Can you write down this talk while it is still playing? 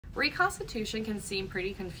Reconstitution can seem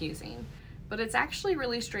pretty confusing, but it's actually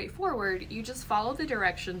really straightforward. You just follow the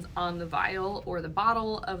directions on the vial or the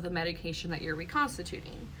bottle of the medication that you're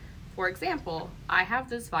reconstituting. For example, I have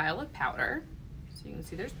this vial of powder, so you can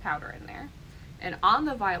see there's powder in there, and on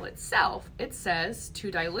the vial itself, it says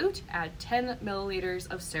to dilute, add 10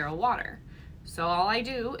 milliliters of sterile water. So all I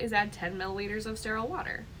do is add 10 milliliters of sterile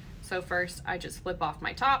water. So first, I just flip off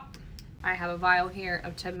my top. I have a vial here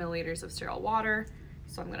of 10 milliliters of sterile water,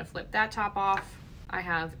 so I'm gonna flip that top off. I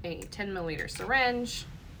have a 10 milliliter syringe,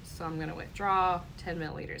 so I'm gonna withdraw 10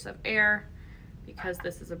 milliliters of air. Because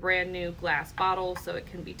this is a brand new glass bottle, so it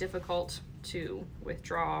can be difficult to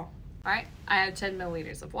withdraw. All right, I have 10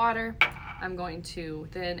 milliliters of water. I'm going to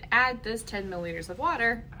then add this 10 milliliters of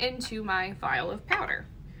water into my vial of powder.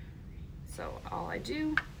 So all I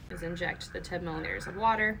do is inject the 10 milliliters of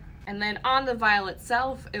water, and then on the vial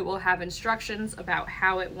itself, it will have instructions about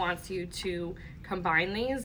how it wants you to combine these.